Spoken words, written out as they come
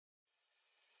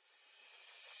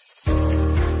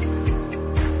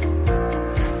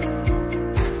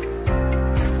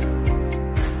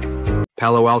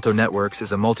Palo Alto Networks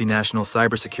is a multinational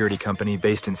cybersecurity company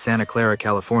based in Santa Clara,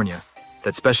 California,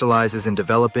 that specializes in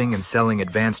developing and selling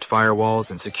advanced firewalls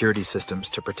and security systems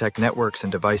to protect networks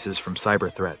and devices from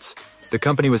cyber threats. The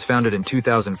company was founded in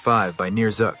 2005 by Nir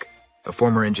Zuk, a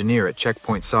former engineer at Check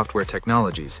Point Software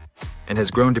Technologies, and has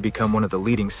grown to become one of the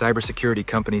leading cybersecurity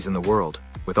companies in the world,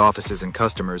 with offices and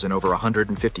customers in over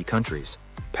 150 countries.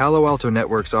 Palo Alto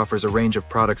Networks offers a range of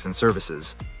products and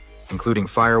services, including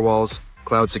firewalls,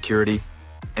 cloud security,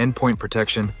 endpoint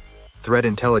protection, threat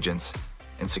intelligence,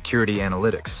 and security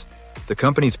analytics. The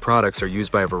company's products are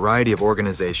used by a variety of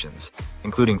organizations,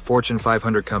 including Fortune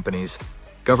 500 companies,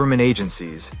 government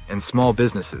agencies, and small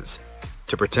businesses,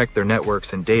 to protect their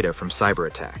networks and data from cyber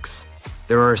attacks.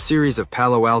 There are a series of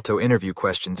Palo Alto interview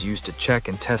questions used to check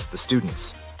and test the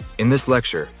students. In this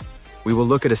lecture, we will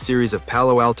look at a series of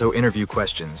Palo Alto interview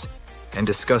questions and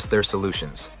discuss their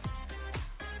solutions.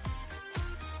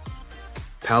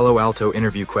 Palo Alto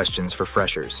interview questions for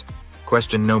freshers.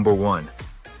 Question number 1.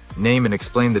 Name and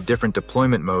explain the different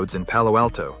deployment modes in Palo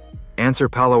Alto. Answer.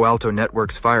 Palo Alto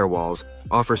Networks firewalls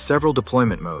offer several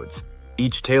deployment modes,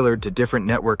 each tailored to different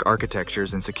network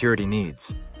architectures and security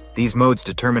needs. These modes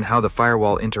determine how the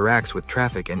firewall interacts with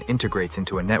traffic and integrates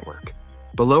into a network.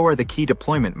 Below are the key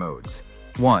deployment modes.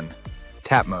 1.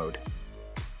 Tap mode.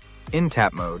 In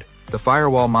tap mode, the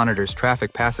firewall monitors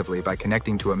traffic passively by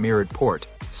connecting to a mirrored port,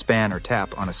 span, or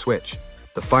tap on a switch.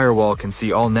 The firewall can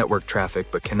see all network traffic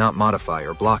but cannot modify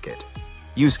or block it.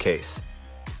 Use case.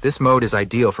 This mode is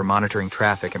ideal for monitoring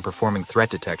traffic and performing threat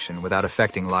detection without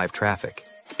affecting live traffic.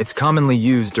 It's commonly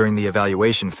used during the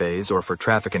evaluation phase or for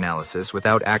traffic analysis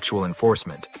without actual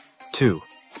enforcement. 2.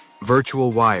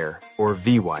 Virtual wire or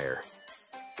vWire.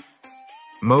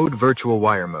 Mode. Virtual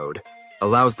wire mode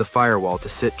allows the firewall to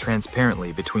sit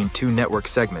transparently between two network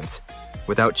segments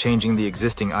without changing the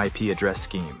existing IP address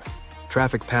scheme.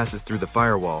 Traffic passes through the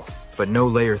firewall, but no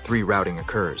Layer 3 routing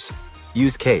occurs.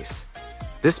 Use case.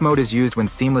 This mode is used when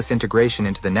seamless integration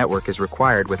into the network is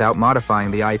required without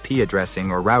modifying the IP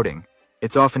addressing or routing.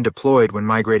 It's often deployed when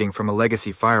migrating from a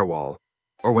legacy firewall,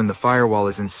 or when the firewall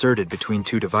is inserted between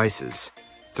two devices.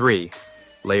 3.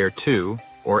 Layer 2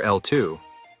 or L2.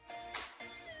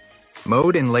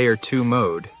 Mode. In Layer 2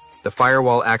 mode, the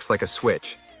firewall acts like a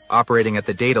switch, operating at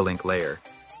the data link layer,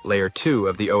 Layer 2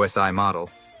 of the OSI model.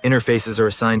 Interfaces are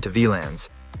assigned to VLANs,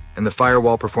 and the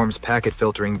firewall performs packet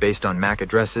filtering based on MAC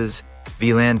addresses,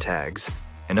 VLAN tags,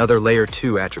 and other Layer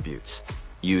 2 attributes.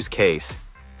 Use case.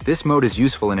 This mode is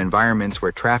useful in environments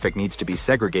where traffic needs to be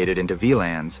segregated into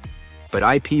VLANs, but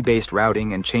IP-based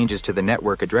routing and changes to the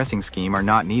network addressing scheme are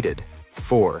not needed.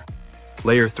 4.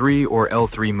 Layer 3 or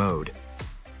L3 mode.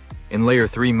 In Layer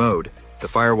 3 mode, the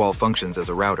firewall functions as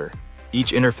a router.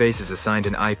 Each interface is assigned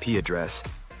an IP address,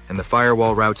 and the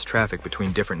firewall routes traffic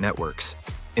between different networks.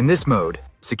 In this mode,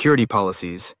 security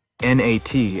policies,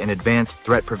 NAT, and advanced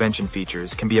threat prevention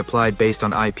features can be applied based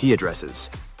on IP addresses.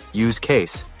 Use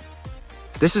case.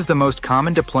 This is the most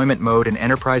common deployment mode in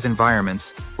enterprise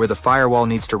environments where the firewall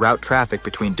needs to route traffic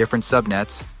between different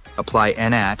subnets, apply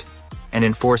NAT, and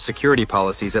enforce security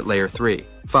policies at Layer 3.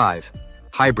 5.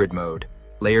 Hybrid mode,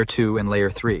 Layer 2 and Layer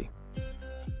 3.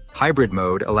 Hybrid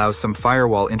mode allows some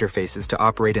firewall interfaces to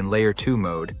operate in Layer 2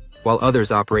 mode, while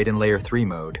others operate in Layer 3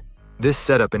 mode. This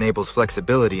setup enables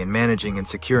flexibility in managing and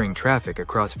securing traffic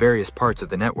across various parts of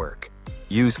the network.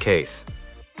 Use case.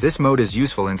 This mode is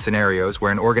useful in scenarios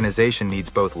where an organization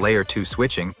needs both Layer 2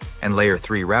 switching and Layer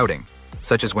 3 routing,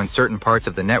 such as when certain parts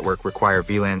of the network require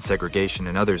VLAN segregation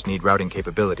and others need routing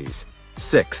capabilities.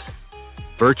 6.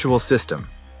 Virtual system,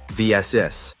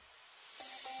 VSS.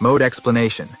 Mode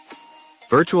explanation.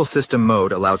 Virtual system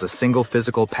mode allows a single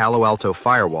physical Palo Alto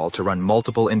firewall to run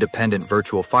multiple independent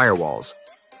virtual firewalls,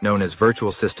 known as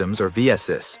virtual systems or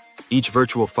VSS. Each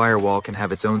virtual firewall can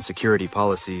have its own security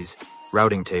policies,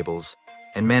 routing tables,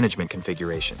 and management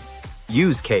configuration.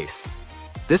 Use case.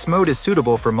 This mode is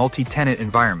suitable for multi-tenant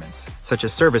environments, such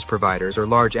as service providers or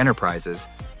large enterprises,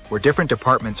 where different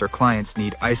departments or clients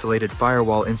need isolated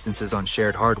firewall instances on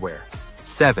shared hardware.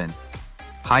 7.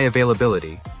 High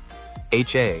availability,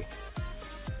 HA.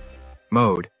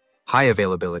 Mode. High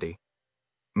availability.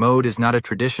 Mode is not a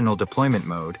traditional deployment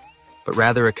mode, but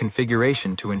rather a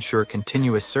configuration to ensure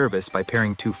continuous service by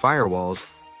pairing two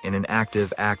firewalls in an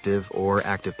active-active or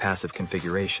active-passive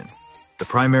configuration. The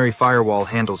primary firewall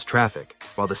handles traffic,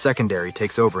 while the secondary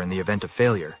takes over in the event of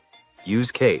failure.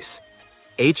 Use case.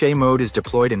 HA mode is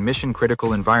deployed in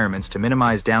mission-critical environments to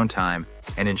minimize downtime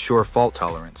and ensure fault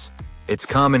tolerance. It's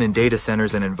common in data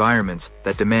centers and environments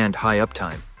that demand high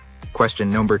uptime. Question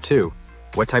number 2.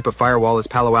 What type of firewall is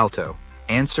Palo Alto?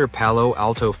 Answer. Palo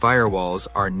Alto firewalls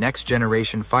are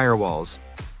next-generation firewalls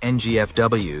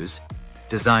NGFWs,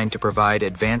 designed to provide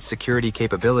advanced security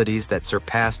capabilities that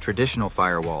surpass traditional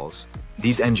firewalls.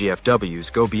 These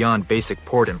NGFWs go beyond basic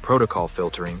port and protocol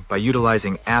filtering by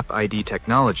utilizing App ID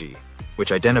technology,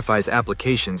 which identifies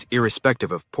applications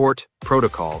irrespective of port,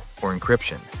 protocol, or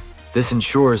encryption. This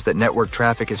ensures that network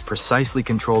traffic is precisely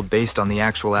controlled based on the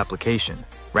actual application,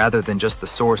 rather than just the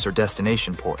source or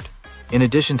destination port. In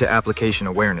addition to application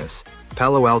awareness,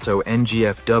 Palo Alto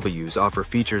NGFWs offer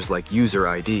features like User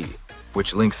ID,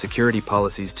 which links security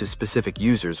policies to specific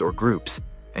users or groups,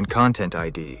 and Content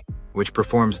ID, which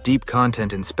performs deep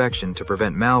content inspection to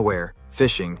prevent malware,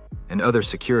 phishing, and other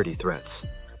security threats.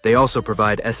 They also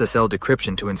provide SSL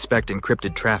decryption to inspect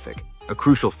encrypted traffic, a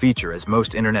crucial feature as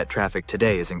most internet traffic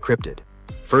today is encrypted.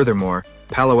 Furthermore,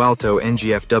 Palo Alto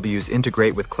NGFWs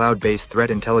integrate with cloud-based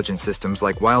threat intelligence systems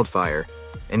like Wildfire,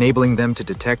 enabling them to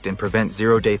detect and prevent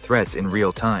zero-day threats in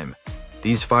real time.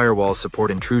 These firewalls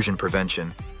support intrusion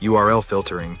prevention, URL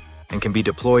filtering, and can be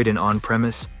deployed in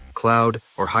on-premise, cloud,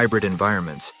 or hybrid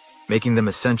environments, making them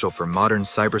essential for modern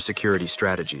cybersecurity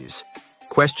strategies.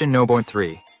 Question No.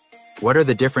 3. What are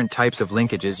the different types of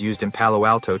linkages used in Palo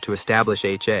Alto to establish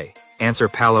HA? Answer.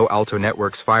 Palo Alto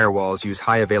Networks firewalls use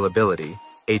high availability,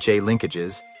 HA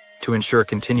linkages, to ensure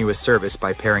continuous service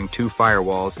by pairing two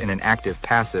firewalls in an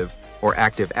active-passive or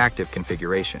active-active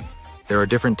configuration. There are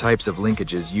different types of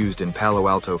linkages used in Palo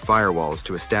Alto firewalls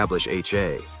to establish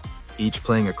HA, each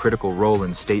playing a critical role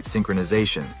in state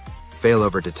synchronization,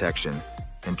 failover detection,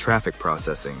 and traffic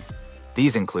processing.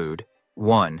 These include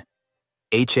 1.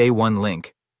 HA1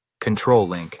 link, control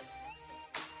link.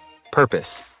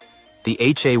 Purpose. The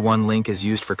HA1 link is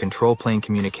used for control plane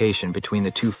communication between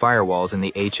the two firewalls in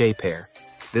the HA pair.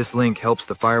 This link helps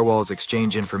the firewalls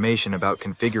exchange information about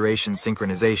configuration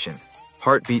synchronization,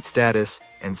 heartbeat status,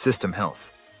 and system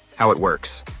health. How it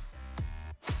works.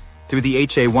 Through the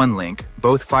HA1 link,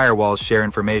 both firewalls share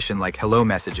information like hello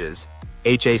messages,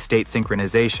 HA state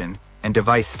synchronization, and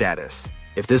device status.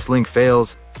 If this link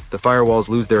fails, the firewalls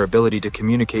lose their ability to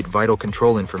communicate vital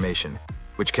control information,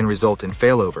 which can result in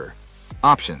failover.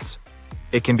 Options.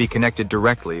 It can be connected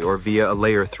directly or via a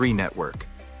Layer 3 network,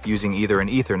 using either an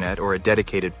Ethernet or a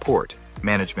dedicated port,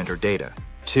 management or data.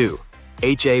 2.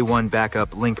 HA1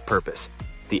 backup link. Purpose.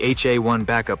 The HA1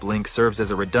 backup link serves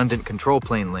as a redundant control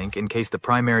plane link in case the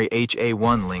primary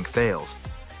HA1 link fails.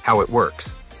 How it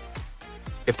works.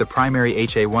 If the primary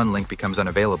HA1 link becomes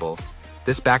unavailable,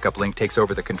 this backup link takes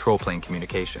over the control plane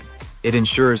communication. It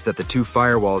ensures that the two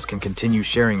firewalls can continue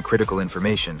sharing critical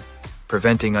information,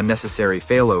 preventing unnecessary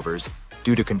failovers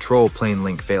due to control plane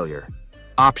link failure.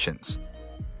 Options.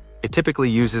 It typically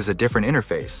uses a different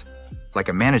interface, like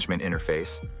a management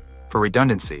interface, for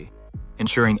redundancy,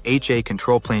 ensuring HA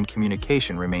control plane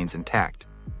communication remains intact.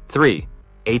 3.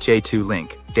 HA2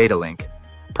 link, data link.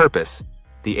 Purpose.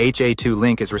 The HA2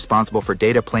 link is responsible for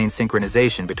data plane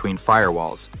synchronization between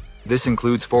firewalls. This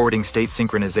includes forwarding state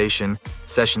synchronization,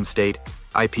 session state,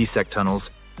 IPsec tunnels,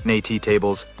 NAT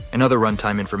tables, and other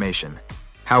runtime information.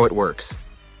 How it works.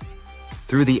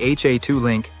 Through the HA2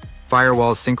 link,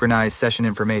 firewalls synchronize session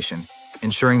information,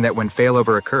 ensuring that when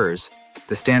failover occurs,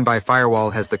 the standby firewall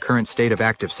has the current state of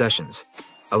active sessions,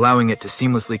 allowing it to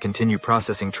seamlessly continue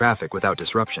processing traffic without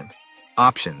disruption.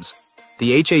 Options.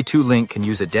 The HA2 link can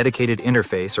use a dedicated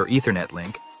interface or Ethernet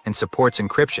link and supports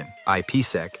encryption,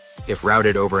 IPsec, if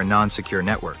routed over a non-secure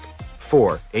network.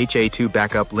 4. HA2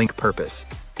 backup link. Purpose.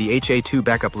 The HA2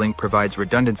 backup link provides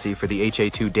redundancy for the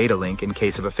HA2 data link in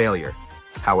case of a failure.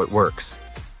 How it works.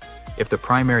 If the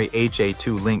primary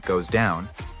HA2 link goes down,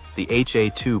 the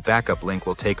HA2 backup link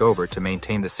will take over to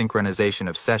maintain the synchronization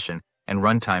of session and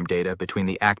runtime data between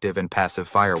the active and passive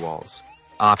firewalls.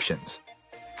 Options.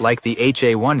 Like the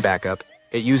HA1 backup,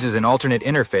 it uses an alternate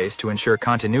interface to ensure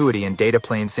continuity in data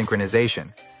plane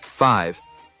synchronization. 5.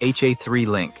 HA3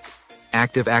 link.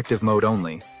 Active-active mode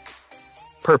only.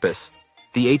 Purpose.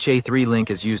 The HA3 link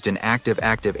is used in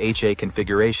active-active HA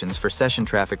configurations for session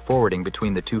traffic forwarding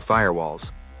between the two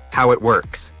firewalls. How it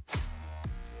works.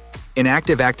 In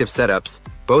active-active setups,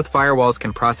 both firewalls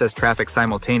can process traffic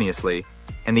simultaneously,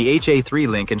 and the HA3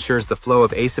 link ensures the flow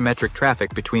of asymmetric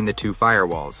traffic between the two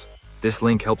firewalls. This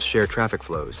link helps share traffic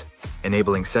flows,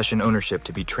 enabling session ownership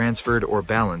to be transferred or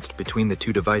balanced between the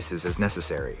two devices as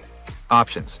necessary.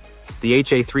 Options. The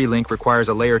HA3 link requires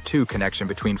a Layer 2 connection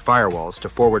between firewalls to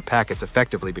forward packets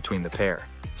effectively between the pair.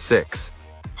 6.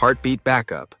 Heartbeat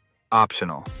backup.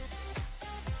 Optional.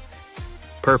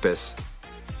 Purpose.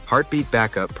 Heartbeat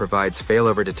backup provides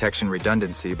failover detection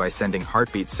redundancy by sending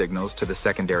heartbeat signals to the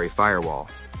secondary firewall.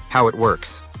 How it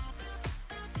works.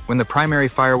 When the primary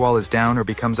firewall is down or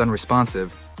becomes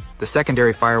unresponsive, the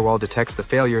secondary firewall detects the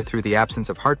failure through the absence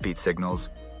of heartbeat signals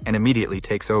and immediately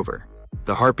takes over.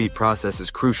 The heartbeat process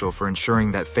is crucial for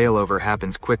ensuring that failover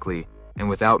happens quickly and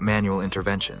without manual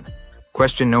intervention.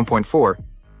 Question 9.4.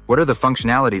 What are the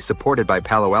functionalities supported by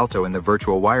Palo Alto in the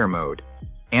virtual wire mode?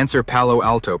 Answer: Palo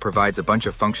Alto provides a bunch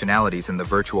of functionalities in the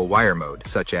virtual wire mode,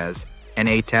 such as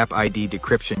NA-TAP ID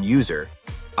decryption user,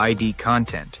 ID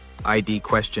content, ID.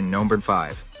 Question number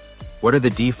 5. What are the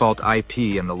default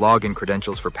IP and the login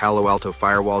credentials for Palo Alto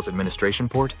Firewall's administration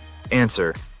port?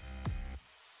 Answer: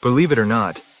 believe it or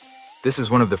not, this is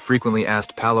one of the frequently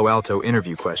asked Palo Alto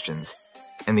interview questions,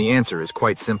 and the answer is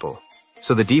quite simple.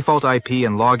 So the default IP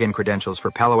and login credentials for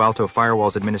Palo Alto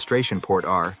Firewall's administration port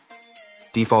are: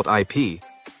 default IP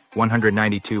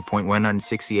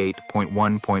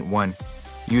 192.168.1.1,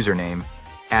 username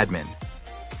admin,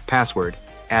 password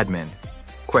admin.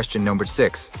 Question number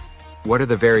 6. What are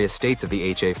the various states of the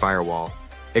HA firewall?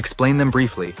 Explain them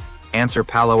briefly. Answer: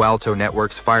 Palo Alto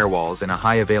Networks firewalls in a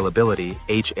high availability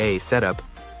HA setup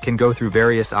can go through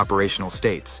various operational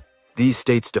states. These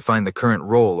states define the current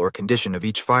role or condition of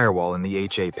each firewall in the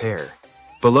HA pair.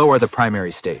 Below are the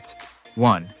primary states.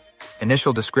 1.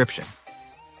 Initial description.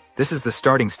 This is the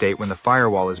starting state when the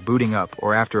firewall is booting up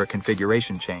or after a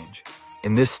configuration change.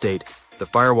 In this state, the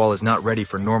firewall is not ready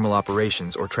for normal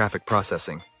operations or traffic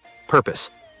processing. Purpose: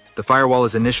 the firewall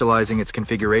is initializing its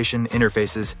configuration,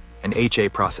 interfaces, and HA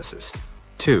processes.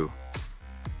 2.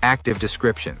 Active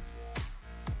description.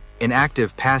 In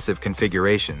active-passive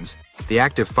configurations, the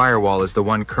active firewall is the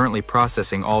one currently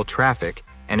processing all traffic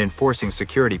and enforcing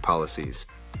security policies.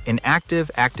 In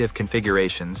active-active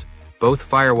configurations, both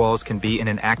firewalls can be in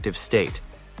an active state,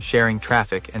 sharing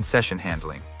traffic and session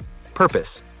handling.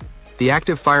 Purpose: the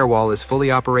active firewall is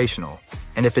fully operational,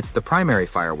 and if it's the primary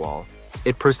firewall,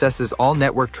 it processes all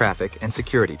network traffic and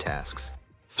security tasks.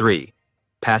 3.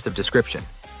 Passive description.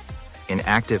 In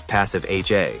active-passive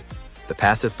HA, the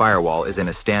passive firewall is in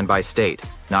a standby state,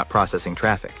 not processing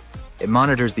traffic. It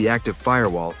monitors the active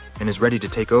firewall and is ready to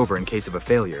take over in case of a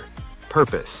failure.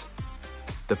 Purpose: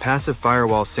 the passive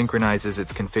firewall synchronizes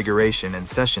its configuration and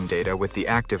session data with the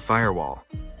active firewall.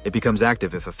 It becomes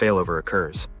active if a failover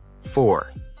occurs.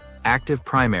 4. Active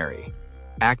primary.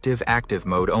 Active-active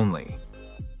mode only.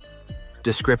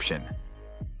 Description.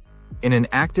 In an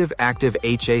active-active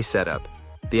HA setup,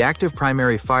 the active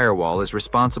primary firewall is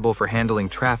responsible for handling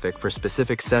traffic for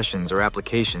specific sessions or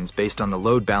applications based on the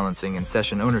load balancing and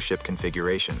session ownership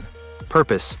configuration.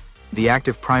 Purpose: the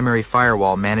active primary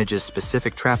firewall manages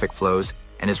specific traffic flows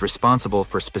and is responsible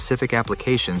for specific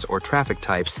applications or traffic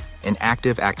types in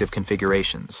active-active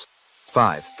configurations.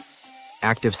 5.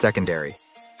 Active secondary.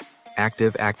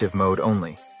 Active-active mode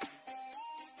only.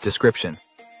 Description.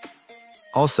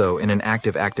 Also, in an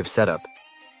active-active setup,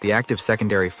 the active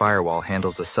secondary firewall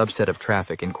handles a subset of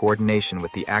traffic in coordination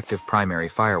with the active primary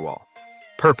firewall.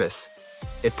 Purpose: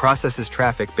 it processes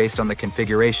traffic based on the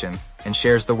configuration and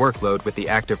shares the workload with the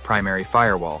active primary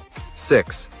firewall.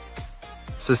 6.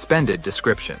 Suspended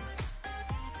description.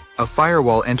 A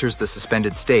firewall enters the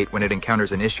suspended state when it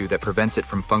encounters an issue that prevents it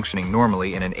from functioning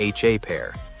normally in an HA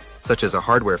pair, such as a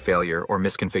hardware failure or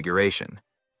misconfiguration.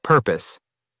 Purpose: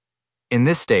 in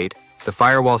this state, the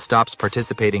firewall stops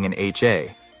participating in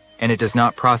HA, and it does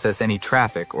not process any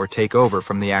traffic or take over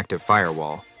from the active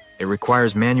firewall. It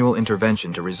requires manual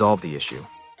intervention to resolve the issue.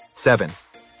 7.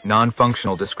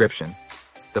 Non-functional description.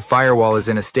 The firewall is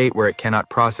in a state where it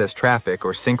cannot process traffic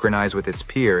or synchronize with its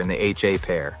peer in the HA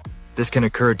pair. This can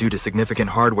occur due to significant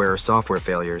hardware or software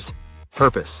failures.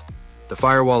 Purpose: the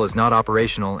firewall is not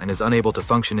operational and is unable to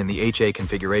function in the HA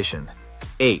configuration.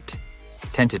 8.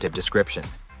 Tentative description.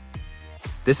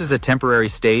 This is a temporary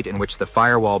state in which the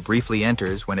firewall briefly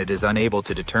enters when it is unable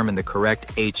to determine the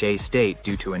correct HA state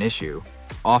due to an issue,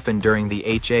 often during the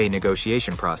HA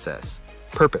negotiation process.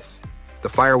 Purpose: the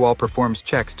firewall performs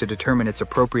checks to determine its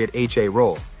appropriate HA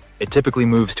role. It typically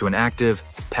moves to an active,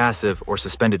 passive, or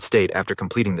suspended state after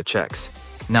completing the checks.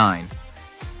 9.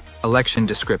 Election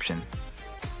description.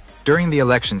 During the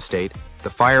election state,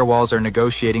 the firewalls are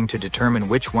negotiating to determine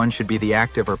which one should be the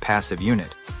active or passive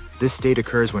unit. This state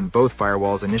occurs when both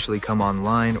firewalls initially come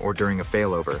online or during a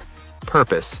failover.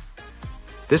 Purpose: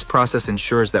 this process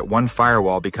ensures that one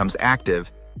firewall becomes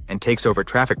active and takes over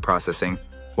traffic processing,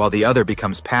 while the other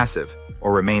becomes passive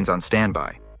or remains on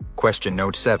standby. Question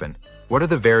note 7. What are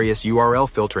the various URL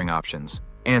filtering options?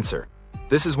 Answer: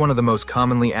 this is one of the most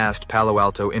commonly asked Palo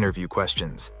Alto interview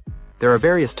questions. There are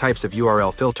various types of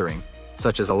URL filtering,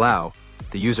 such as allow.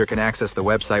 The user can access the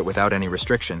website without any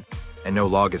restriction, and no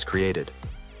log is created.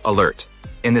 Alert.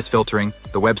 In this filtering,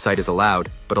 the website is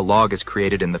allowed, but a log is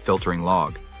created in the filtering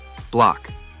log. Block.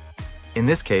 In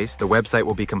this case, the website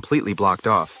will be completely blocked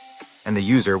off, and the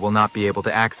user will not be able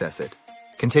to access it.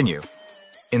 Continue.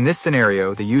 In this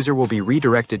scenario, the user will be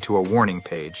redirected to a warning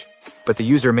page, but the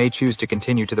user may choose to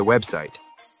continue to the website.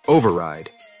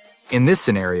 Override. In this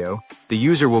scenario, the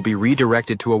user will be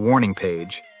redirected to a warning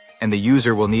page, and the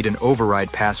user will need an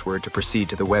override password to proceed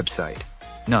to the website.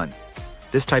 None.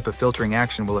 This type of filtering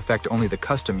action will affect only the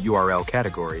custom URL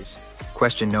categories.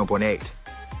 Question number 8.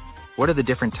 What are the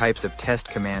different types of test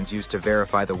commands used to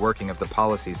verify the working of the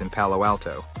policies in Palo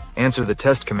Alto? Answer: the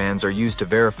test commands are used to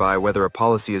verify whether a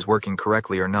policy is working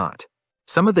correctly or not.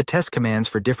 Some of the test commands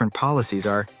for different policies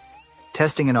are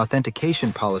testing an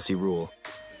authentication policy rule,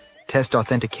 test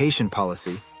authentication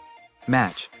policy,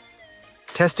 match,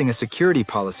 testing a security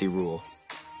policy rule,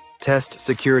 test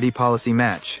security policy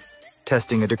match,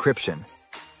 testing a decryption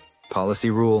policy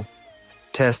rule,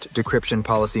 test decryption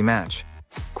policy match.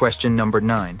 Question number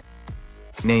 9.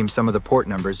 Name some of the port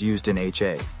numbers used in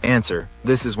HA. Answer: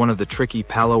 this is one of the tricky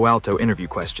Palo Alto interview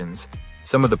questions.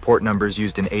 Some of the port numbers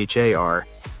used in HA are: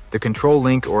 the control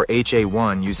link or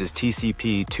HA1 uses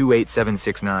TCP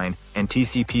 28769 and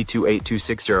TCP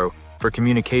 28260 for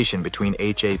communication between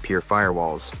HA peer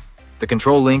firewalls. The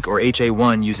control link or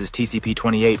HA1 uses TCP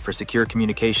 28 for secure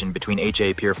communication between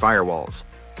HA peer firewalls.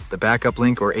 The backup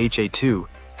link or HA2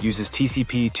 uses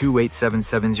TCP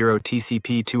 28770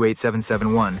 TCP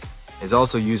 28771, is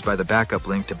also used by the backup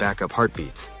link to backup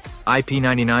heartbeats.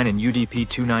 IP99 and UDP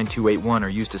 29281 are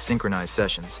used to synchronize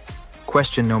sessions.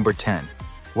 Question number 10.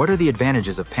 What are the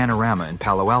advantages of Panorama in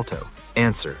Palo Alto?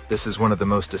 Answer: this is one of the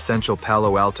most essential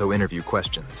Palo Alto interview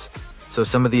questions. So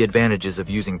some of the advantages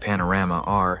of using Panorama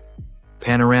are: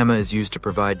 Panorama is used to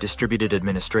provide distributed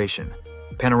administration.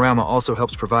 Panorama also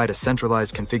helps provide a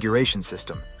centralized configuration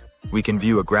system. We can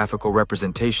view a graphical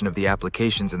representation of the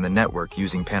applications in the network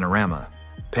using Panorama.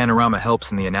 Panorama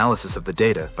helps in the analysis of the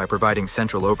data by providing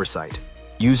central oversight.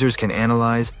 Users can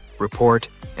analyze, report,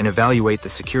 and evaluate the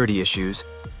security issues,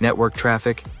 network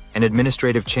traffic, and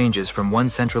administrative changes from one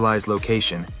centralized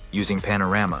location using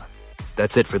Panorama.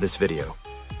 That's it for this video.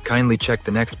 Kindly check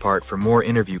the next part for more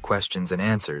interview questions and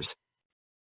answers.